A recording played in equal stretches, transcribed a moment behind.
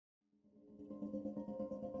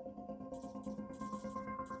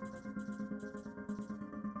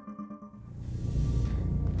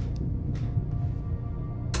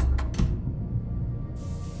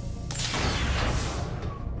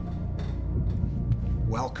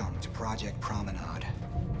Welcome to Project Promenade.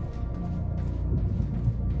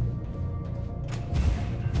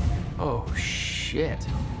 Oh, shit.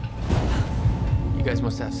 You guys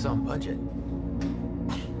must have some budget.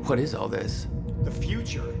 What is all this? The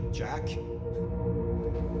future, Jack.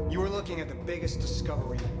 You are looking at the biggest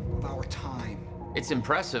discovery of our time. It's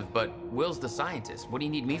impressive, but Will's the scientist. What do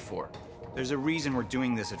you need me for? There's a reason we're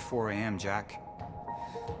doing this at 4 a.m., Jack.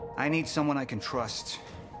 I need someone I can trust.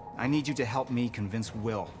 I need you to help me convince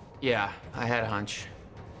Will. Yeah, I had a hunch.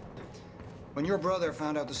 When your brother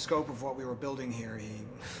found out the scope of what we were building here, he...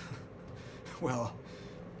 well,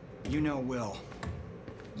 you know Will.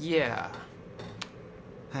 Yeah.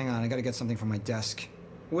 Hang on, I gotta get something from my desk.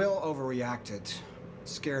 Will overreacted.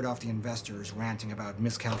 Scared off the investors, ranting about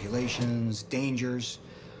miscalculations, dangers,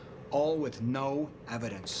 all with no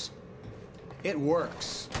evidence. It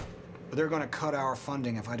works, but they're gonna cut our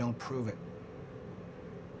funding if I don't prove it.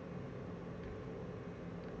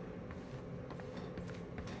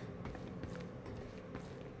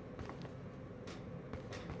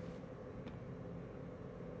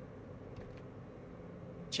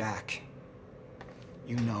 Jack,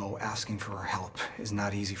 you know asking for her help is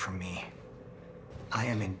not easy for me. I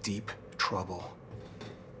am in deep trouble.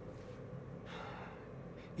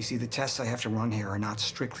 You see, the tests I have to run here are not,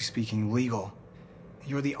 strictly speaking, legal.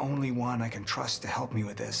 You're the only one I can trust to help me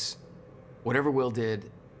with this. Whatever Will did,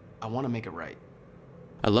 I want to make it right.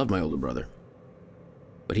 I love my older brother,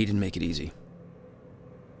 but he didn't make it easy.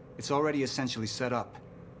 It's already essentially set up.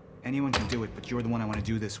 Anyone can do it, but you're the one I want to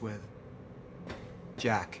do this with.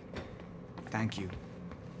 Jack, thank you.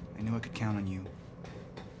 I knew I could count on you.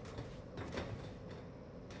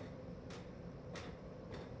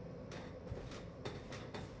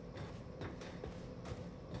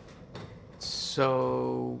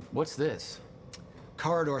 So, what's this?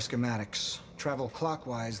 Corridor schematics. Travel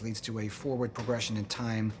clockwise leads to a forward progression in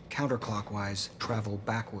time. Counterclockwise, travel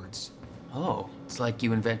backwards. Oh, it's like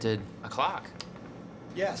you invented a clock.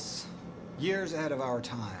 Yes, years ahead of our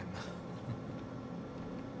time.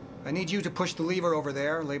 I need you to push the lever over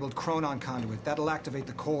there, labeled Chronon Conduit. That'll activate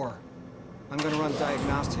the core. I'm gonna run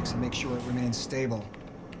diagnostics and make sure it remains stable.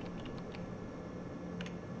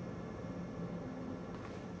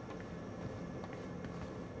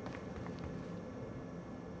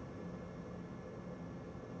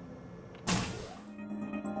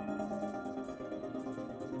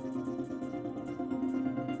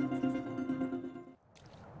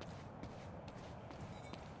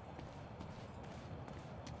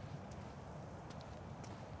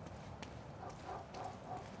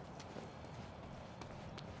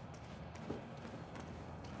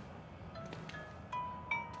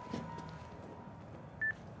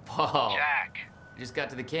 Oh, Jack. just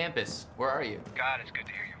got to the campus. Where are you? God, it's good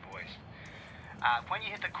to hear your voice. When you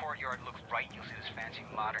hit the courtyard, look right, you'll see this fancy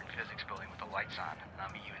modern physics building with the lights on.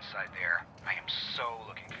 I'll meet you inside there. I am so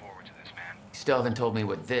looking forward to this, man. You still haven't told me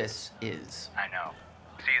what this is. I know.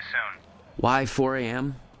 See you soon. Why 4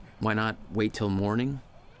 a.m.? Why not wait till morning?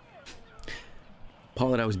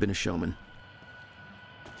 Paul had always been a showman.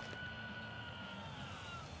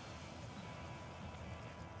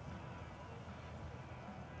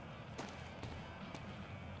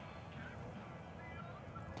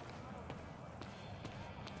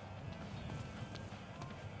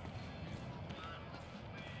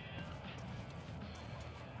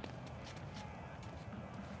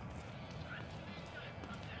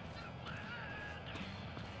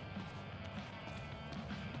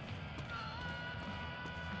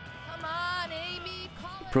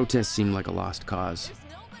 Protests seemed like a lost cause.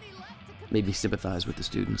 Made me sympathize with the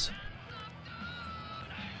students.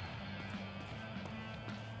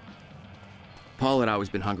 Paul had always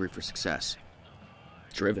been hungry for success.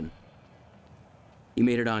 Driven. He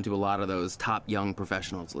made it onto a lot of those top young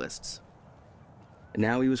professionals lists. And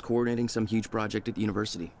now he was coordinating some huge project at the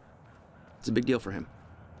university. It's a big deal for him.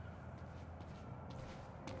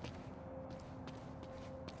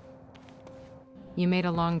 You made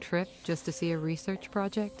a long trip just to see a research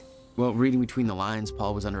project? Well, reading between the lines,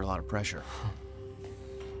 Paul was under a lot of pressure.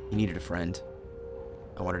 He needed a friend.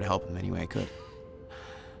 I wanted to help him any way I could.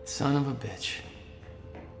 Son of a bitch.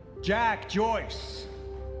 Jack Joyce.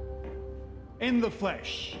 In the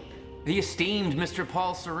flesh. The esteemed Mr.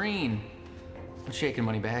 Paul Serene. What's shaking,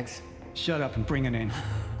 moneybags? Shut up and bring it in.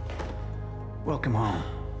 Welcome home.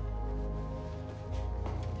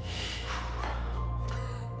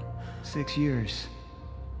 6 years.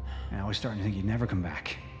 And I was starting to think you'd never come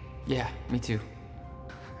back. Yeah, me too.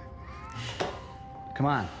 Come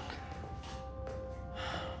on.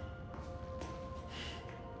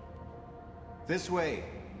 This way.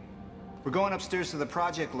 We're going upstairs to the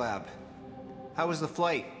project lab. How was the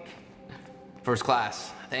flight? First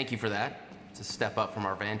class. Thank you for that. It's a step up from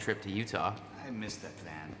our van trip to Utah. I missed that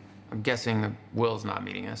van. I'm guessing that Will's not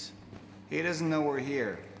meeting us. He doesn't know we're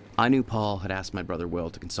here. I knew Paul had asked my brother Will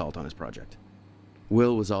to consult on his project.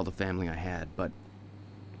 Will was all the family I had, but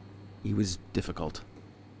he was difficult.